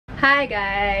Hi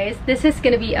guys! This is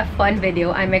gonna be a fun video.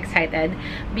 I'm excited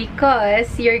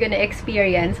because you're gonna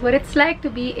experience what it's like to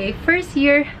be a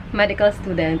first-year medical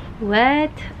student.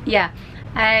 What? Yeah,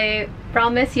 I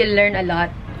promise you'll learn a lot.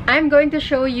 I'm going to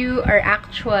show you our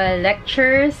actual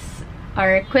lectures,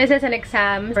 our quizzes and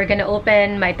exams. We're gonna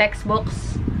open my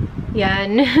textbooks.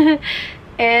 Yan.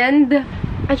 And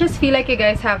I just feel like you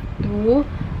guys have to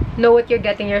know what you're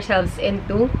getting yourselves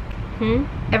into.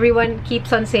 Everyone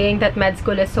keeps on saying that med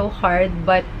school is so hard,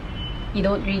 but you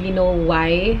don't really know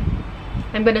why.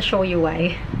 I'm gonna show you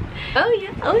why. Oh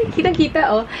yeah, oh kitang-kita,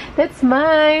 oh. That's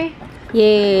my...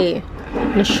 Yay!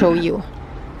 I'm gonna show you.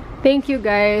 Thank you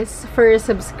guys for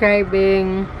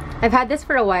subscribing. I've had this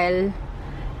for a while,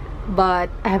 but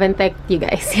I haven't thanked you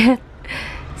guys yet.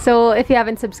 So if you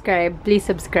haven't subscribed, please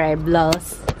subscribe,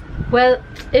 lols. Well,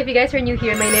 if you guys are new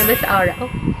here, my name is Aura.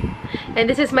 And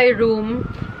this is my room.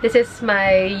 This is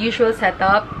my usual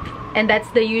setup. And that's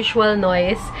the usual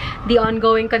noise. The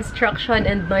ongoing construction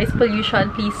and noise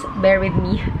pollution. Please bear with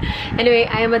me. Anyway,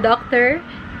 I am a doctor.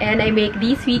 And I make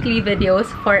these weekly videos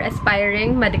for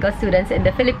aspiring medical students in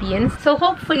the Philippines. So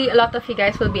hopefully a lot of you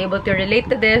guys will be able to relate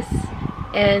to this.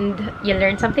 And you'll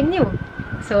learn something new.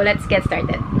 So let's get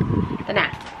started. Ito na.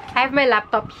 I have my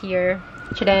laptop here.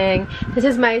 Chadang. This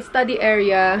is my study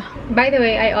area. By the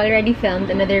way, I already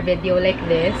filmed another video like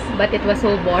this, but it was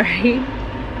so boring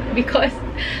because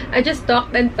I just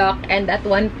talked and talked, and at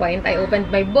one point I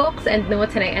opened my books and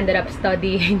notes and I ended up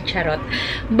studying charot.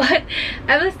 But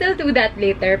I will still do that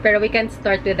later, pero we can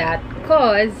start with that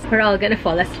because we're all gonna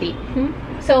fall asleep.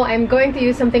 So I'm going to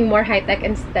use something more high-tech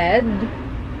instead.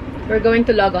 We're going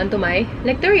to log on to my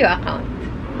Lecturio account.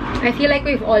 I feel like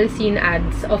we've all seen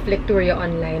ads of Lecturio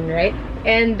online, right?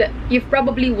 And you've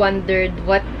probably wondered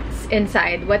what's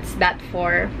inside, what's that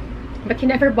for, but you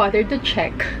never bothered to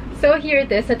check. So here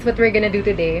it is, that's what we're gonna do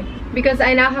today. Because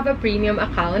I now have a premium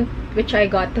account, which I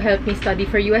got to help me study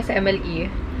for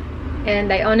USMLE.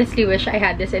 And I honestly wish I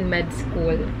had this in med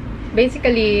school.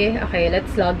 Basically, okay,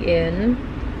 let's log in.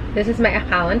 This is my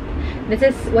account. This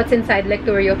is what's inside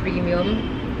Lecturio Premium.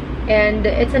 And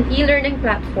it's an e-learning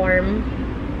platform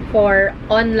for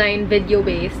online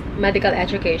video-based medical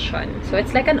education. So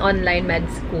it's like an online med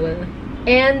school.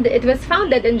 And it was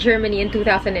founded in Germany in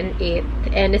 2008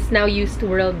 and is now used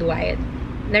worldwide.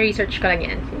 Na-research ko lang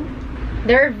yan.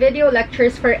 There are video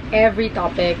lectures for every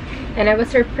topic. And I was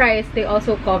surprised they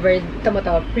also covered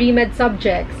pre-med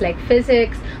subjects like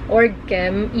physics, org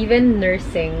chem, even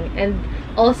nursing. And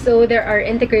also, there are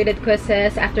integrated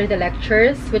quizzes after the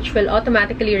lectures, which will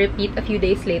automatically repeat a few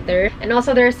days later. And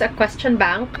also, there's a question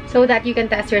bank so that you can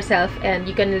test yourself and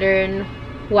you can learn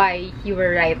why you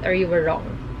were right or you were wrong.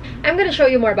 I'm gonna show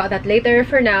you more about that later.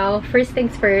 For now, first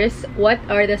things first, what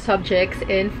are the subjects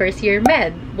in first year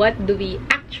med? What do we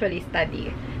actually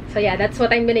study? So yeah, that's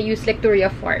what I'm gonna use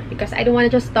Lecturio for, because I don't want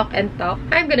to just talk and talk.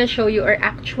 I'm gonna show you our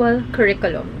actual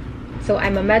curriculum. So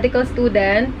I'm a medical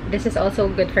student. This is also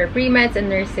good for pre-meds and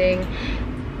nursing.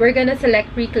 We're gonna select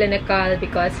preclinical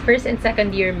because first and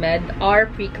second year med are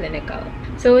preclinical.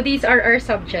 So these are our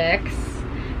subjects.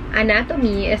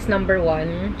 Anatomy is number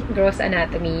 1, gross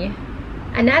anatomy.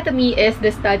 Anatomy is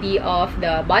the study of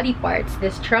the body parts,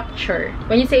 the structure.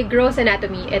 When you say gross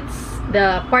anatomy, it's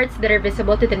the parts that are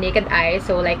visible to the naked eye,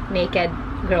 so like naked,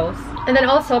 gross. And then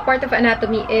also part of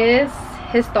anatomy is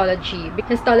histology.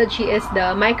 Histology is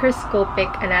the microscopic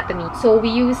anatomy. So we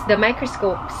use the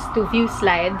microscopes to view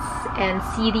slides and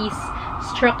see these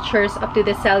structures up to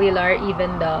the cellular,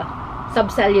 even the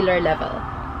subcellular level.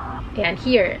 And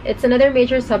here, it's another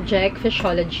major subject,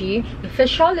 physiology.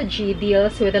 Physiology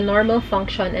deals with the normal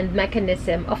function and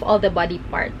mechanism of all the body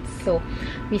parts. So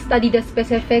we study the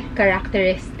specific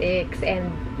characteristics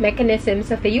and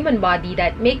mechanisms of the human body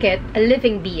that make it a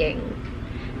living being.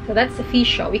 So that's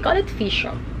physio. We call it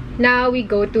physio. Now we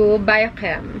go to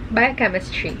biochem,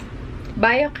 biochemistry.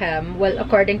 Biochem, well,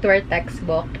 according to our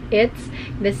textbook, it's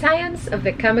the science of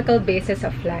the chemical basis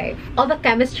of life. All the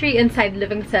chemistry inside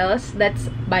living cells, that's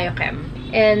biochem.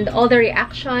 And all the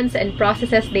reactions and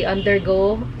processes they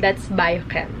undergo, that's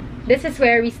biochem. This is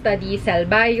where we study cell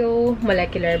bio,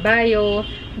 molecular bio,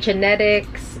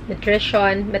 genetics,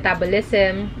 nutrition,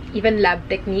 metabolism, even lab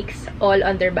techniques, all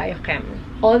under biochem.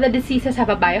 All the diseases have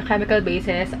a biochemical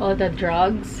basis. All the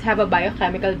drugs have a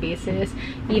biochemical basis.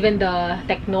 Even the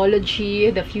technology,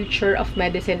 the future of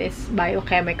medicine is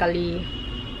biochemically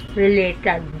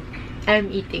related.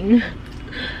 I'm eating.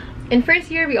 In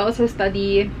first year, we also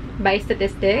study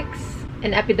biostatistics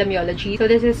and epidemiology. So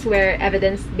this is where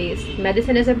evidence-based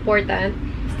medicine is important.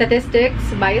 statistics,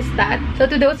 biostat. So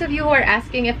to those of you who are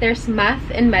asking if there's math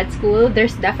in med school,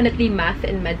 there's definitely math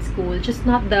in med school. Just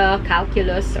not the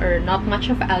calculus or not much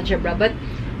of algebra, but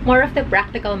more of the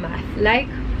practical math, like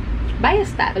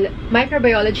biostat.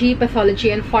 Microbiology,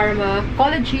 pathology, and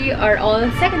pharmacology are all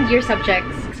second-year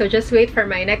subjects. So just wait for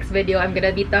my next video. I'm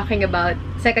gonna be talking about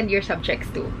second-year subjects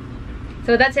too.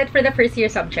 So that's it for the first-year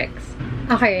subjects.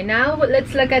 Okay, now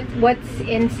let's look at what's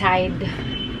inside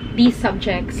these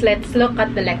subjects. Let's look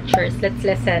at the lectures. Let's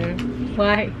listen.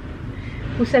 Why?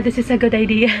 Who said this is a good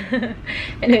idea?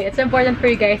 Anyway, it's important for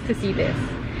you guys to see this.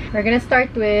 We're gonna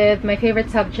start with my favorite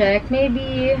subject.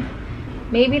 Maybe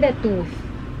the tooth.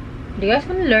 Do you guys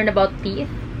want to learn about teeth?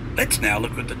 Let's now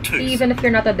look at the tooth. Even if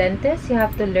you're not a dentist, you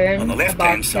have to learn on the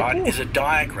left-hand side tooth. is a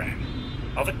diagram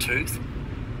of a tooth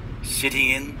sitting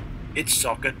in its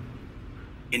socket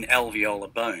in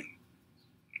alveolar bone,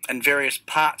 and various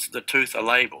parts of the tooth are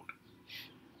labelled.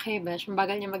 Okay, Besh,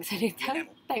 mabagal niya magsalita.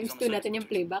 Times 2 natin yung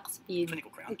playback speed.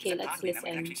 Okay, let's listen.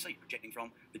 You can actually see projecting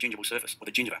from the gingival surface, or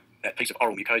the gingiva, that piece of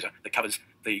oral mucosa that covers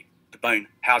the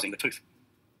bone housing the tooth.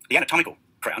 The anatomical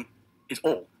crown is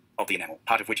all of the enamel,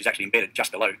 part of which is actually embedded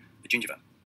just below the gingiva.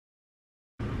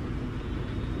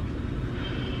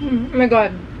 Oh my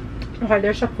god. Okay,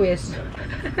 there's a quiz.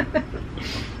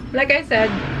 Like I said,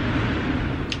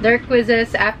 there are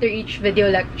quizzes after each video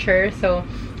lecture, so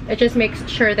it just makes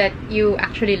sure that you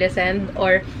actually listened,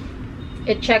 or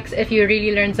it checks if you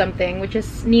really learned something, which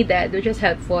is needed, which is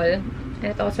helpful, and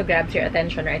it also grabs your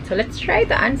attention, right? So let's try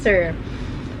to answer.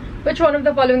 Which one of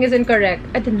the following is incorrect?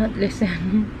 I did not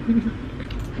listen.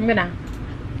 I'm gonna.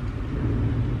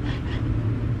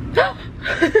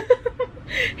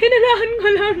 Hinanahan ko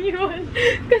lang yun.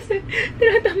 Kasi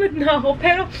tinatamad na ako.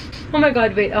 Pero, oh my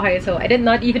god, wait. Okay, so I did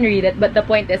not even read it. But the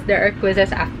point is, there are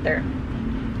quizzes after.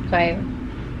 Okay.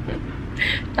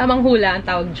 Tamang hula ang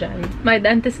tawag dyan. My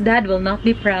dentist dad will not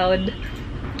be proud.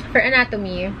 For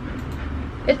anatomy,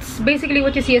 it's basically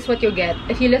what you see is what you get.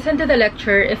 If you listen to the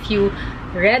lecture, if you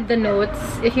read the notes,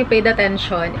 if you paid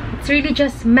attention, it's really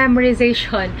just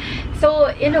memorization.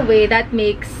 So in a way, that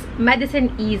makes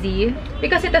medicine easy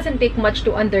because it doesn't take much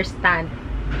to understand,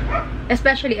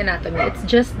 especially anatomy. It's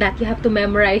just that you have to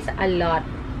memorize a lot.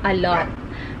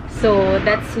 So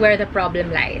that's where the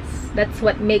problem lies. That's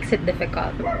what makes it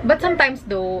difficult. But sometimes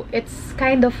though, it's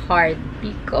kind of hard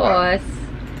because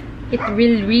it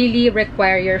will really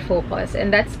require your focus,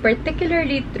 and that's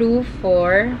particularly true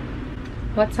for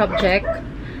what subject?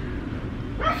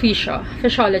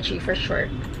 Physiology for sure.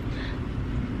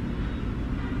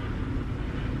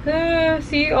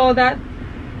 See all that?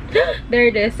 There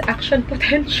it is, action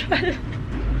potential.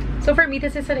 So for me,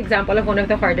 this is an example of one of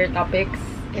the harder topics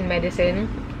in medicine.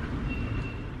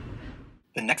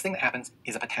 The next thing that happens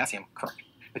is a potassium current.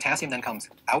 Potassium then comes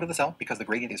out of the cell because the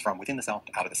gradient is from within the cell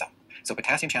to out of the cell. So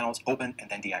potassium channels open and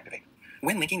then deactivate.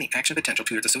 When linking the action potential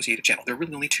to its associated channel, there are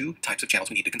really only two types of channels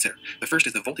we need to consider. The first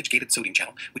is the voltage-gated sodium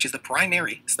channel, which is the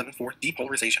primary step for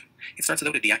depolarization. It starts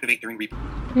though to deactivate during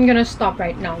I'm gonna stop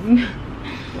right now.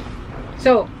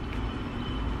 So,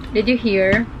 did you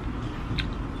hear?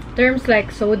 Terms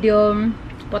like sodium,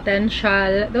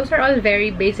 potential, those are all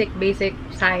very basic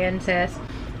sciences.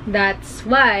 That's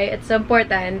why it's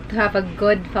important to have a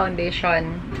good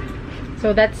foundation.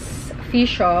 So that's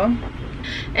physio.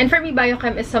 And for me,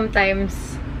 biochem is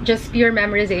sometimes just pure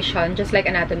memorization, just like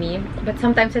anatomy. But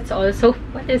sometimes it's also,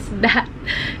 what is that?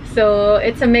 So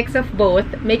it's a mix of both,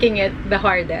 making it the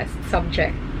hardest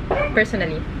subject,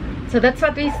 personally. So that's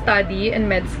what we study in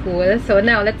med school. So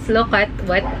now let's look at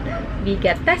what we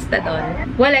get tested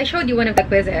on. Well, I showed you one of the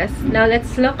quizzes. Now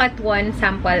let's look at one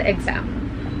sample exam.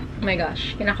 Oh my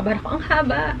gosh, kinakabahan ako, ang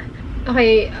haba.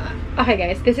 Okay,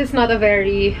 guys, this is not a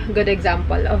very good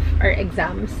example of our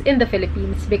exams in the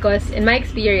Philippines because in my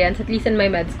experience, at least in my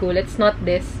med school, it's not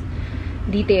this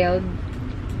detailed,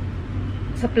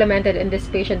 supplemented in this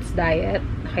patient's diet.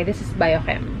 Okay, this is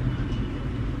biochem.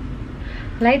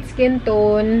 Light skin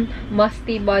tone,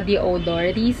 musty body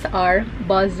odor, these are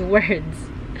buzzwords.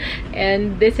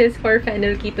 And this is for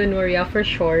phenylketonuria for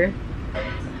sure.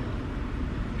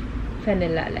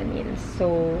 Phenylalanine.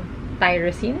 So,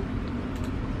 tyrosine?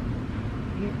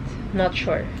 Not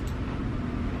sure.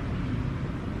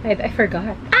 I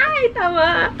forgot. Ay,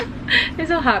 tama! I'm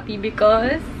so happy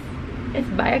because it's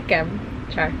biochem.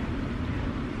 Char.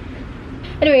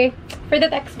 Anyway, for the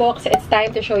textbooks, it's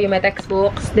time to show you my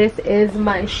textbooks. This is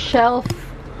my shelf.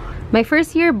 My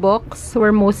first year books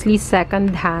were mostly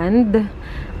second-hand.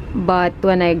 But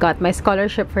when I got my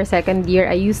scholarship for second year,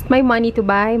 I used my money to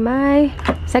buy my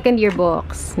second year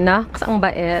books. Naks, ang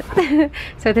bait.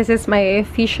 So this is my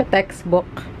physio textbook.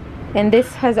 And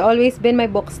this has always been my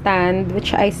book stand,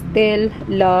 which I still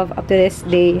love up to this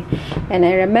day. And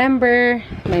I remember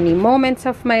many moments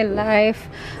of my life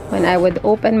when I would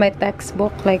open my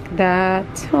textbook like that.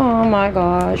 Oh my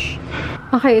gosh.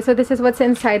 Okay, so this is what's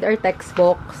inside our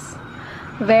textbooks.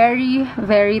 Very,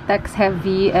 very text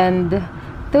heavy, and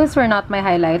those were not my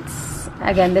highlights.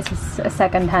 Again, this is a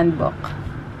second-hand book.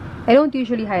 I don't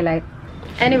usually highlight.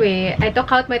 Anyway, I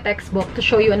took out my textbook to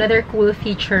show you another cool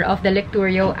feature of the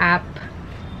Lecturio app.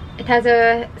 It has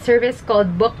a service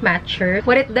called Book Matcher.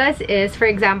 What it does is, for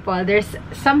example, there's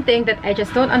something that I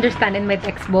just don't understand in my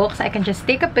textbooks. I can just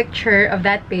take a picture of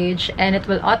that page and it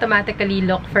will automatically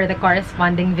look for the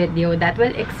corresponding video that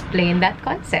will explain that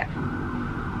concept.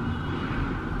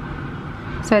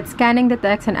 So it's scanning the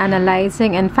text and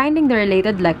analyzing and finding the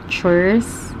related lectures.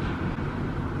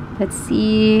 Let's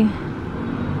see.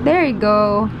 There you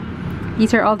go.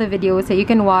 These are all the videos that you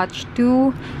can watch to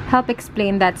help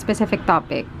explain that specific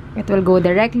topic. It will go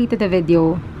directly to the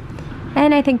video.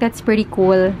 And I think that's pretty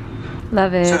cool.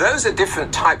 Love it. So those are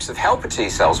different types of helper T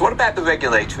cells. What about the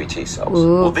regulatory T cells?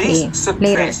 Ooh, Will these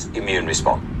suppress later. immune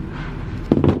response?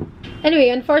 Anyway,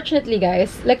 unfortunately guys,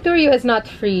 Lecturio is not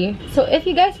free. So if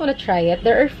you guys want to try it,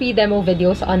 there are free demo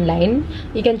videos online.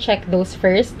 You can check those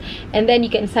first. And then you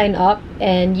can sign up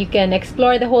and you can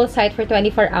explore the whole site for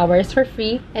 24 hours for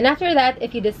free. And after that,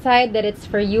 if you decide that it's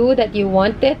for you, that you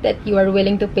want it, that you are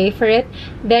willing to pay for it,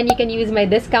 then you can use my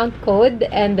discount code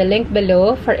and the link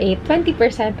below for a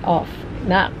 20% off.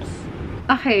 Max.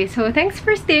 Okay, so thanks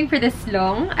for staying for this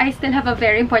long. I still have a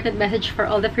very important message for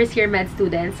all the first-year med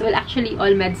students. Well, actually,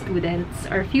 all med students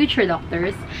or future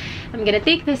doctors. I'm gonna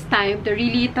take this time to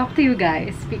really talk to you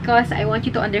guys because I want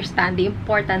you to understand the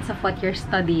importance of what you're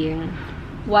studying.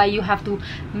 Why you have to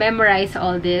memorize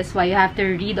all this, why you have to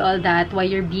read all that, why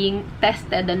you're being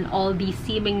tested on all these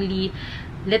seemingly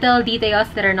little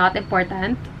details that are not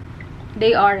important.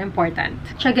 They are important.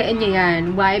 Tiyagain nyo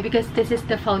yan. Why? Because this is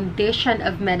the foundation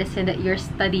of medicine that you're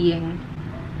studying.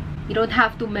 You don't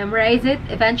have to memorize it.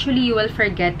 Eventually, you will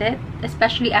forget it.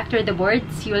 Especially after the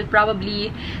boards, you will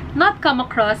probably not come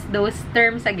across those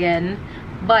terms again.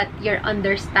 But your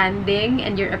understanding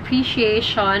and your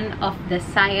appreciation of the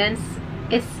science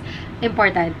is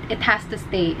important. It has to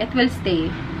stay. It will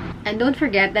stay. And don't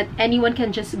forget that anyone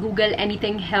can just Google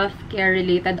anything healthcare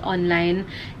related online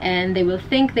and they will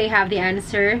think they have the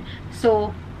answer.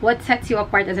 So what sets you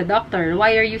apart as a doctor?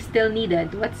 Why are you still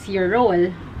needed? What's your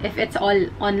role if it's all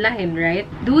online, right?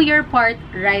 Do your part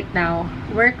right now.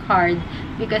 Work hard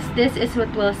because this is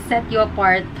what will set you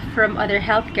apart from other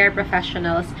healthcare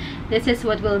professionals. This is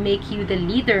what will make you the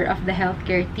leader of the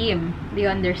healthcare team. Do you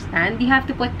understand? You have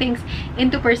to put things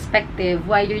into perspective.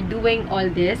 Why you're doing all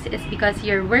this is because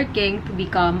you're working to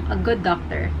become a good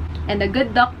doctor. And a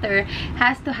good doctor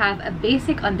has to have a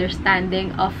basic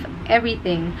understanding of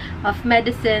everything, of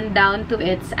medicine down to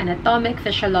its anatomic,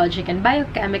 physiologic, and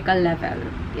biochemical level.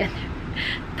 Yan.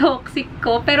 Toxic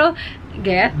ko, pero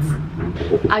gets?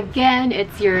 Again,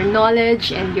 it's your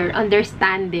knowledge and your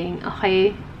understanding,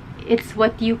 okay? It's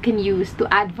what you can use to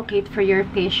advocate for your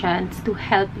patients, to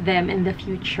help them in the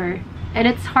future. And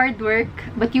it's hard work,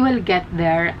 but you will get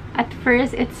there. At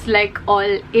first, it's like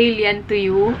all alien to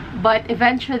you, but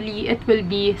eventually, it will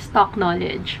be stock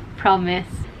knowledge. Promise.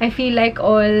 I feel like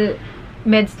all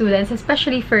med students,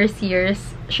 especially first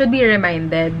years, should be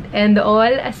reminded, and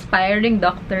all aspiring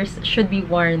doctors should be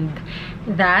warned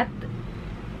that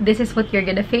this is what you're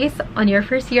gonna face on your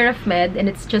first year of med, and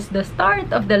it's just the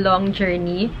start of the long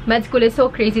journey. Med school is so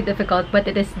crazy difficult, but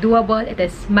it is doable, it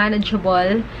is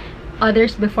manageable.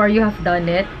 Others before you have done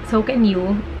it, so can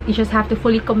you. You just have to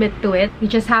fully commit to it. You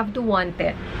just have to want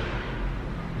it.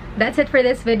 That's it for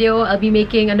this video. I'll be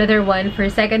making another one for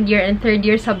second year and third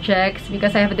year subjects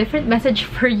because I have a different message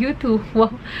for you too.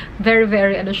 Wow,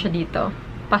 very ano siya dito,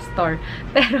 pastor.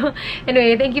 Pero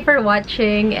anyway, thank you for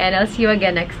watching and I'll see you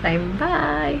again next time.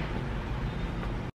 Bye!